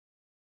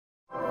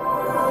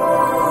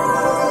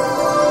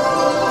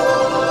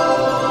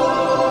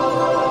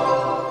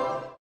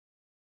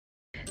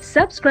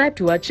Subscribe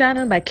to our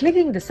channel by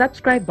clicking the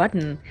subscribe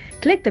button.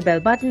 Click the bell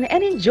button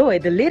and enjoy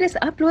the latest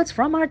uploads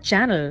from our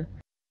channel.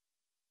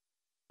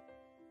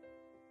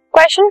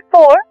 Question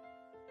 4.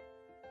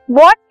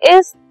 What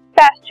is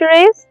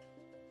pasturage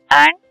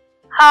and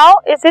how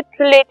is it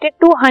related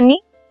to honey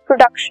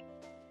production?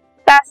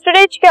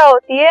 Pasturage क्या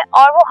होती है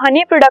और वो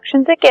honey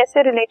production से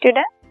कैसे related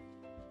है?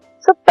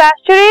 So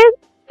pasturage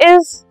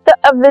is the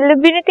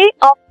availability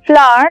of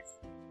flowers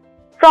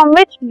from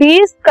which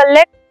bees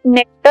collect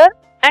nectar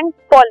and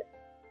pollen.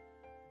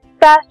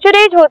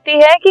 Pasturage होती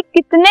है कि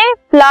कितने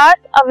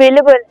फ्लावर्स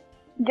अवेलेबल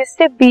है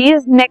जिससे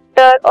बीज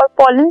नेक्टर और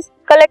पॉलन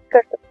कलेक्ट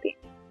कर सकती है.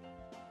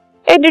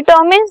 It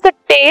determines the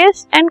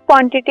test and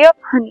quantity of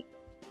honey.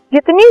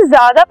 जितनी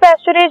ज्यादा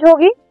पैस्चरेज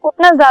होगी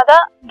उतना ज्यादा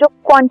जो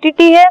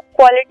क्वांटिटी है,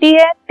 क्वालिटी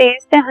है,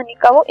 टेस्ट है हनी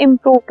का वो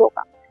इम्प्रूव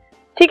होगा.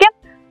 ठीक है,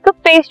 तो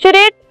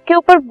पैस्चरेज के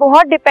ऊपर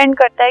बहुत डिपेंड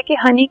करता है कि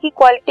हनी की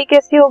क्वालिटी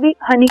कैसी होगी,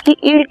 हनी की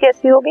ईल्ड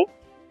कैसी होगी.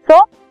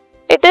 So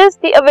it is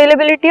the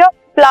availability of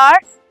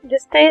flowers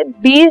जिससे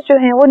बीज जो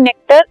है वो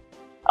नेक्टर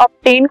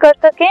ऑब्टेन कर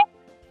सके,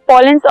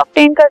 पॉलेंस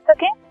ऑब्टेन कर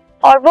सके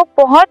और वो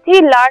बहुत ही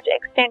लार्ज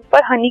एक्सटेंट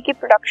पर हनी की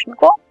प्रोडक्शन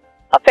को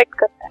अफेक्ट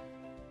करता है.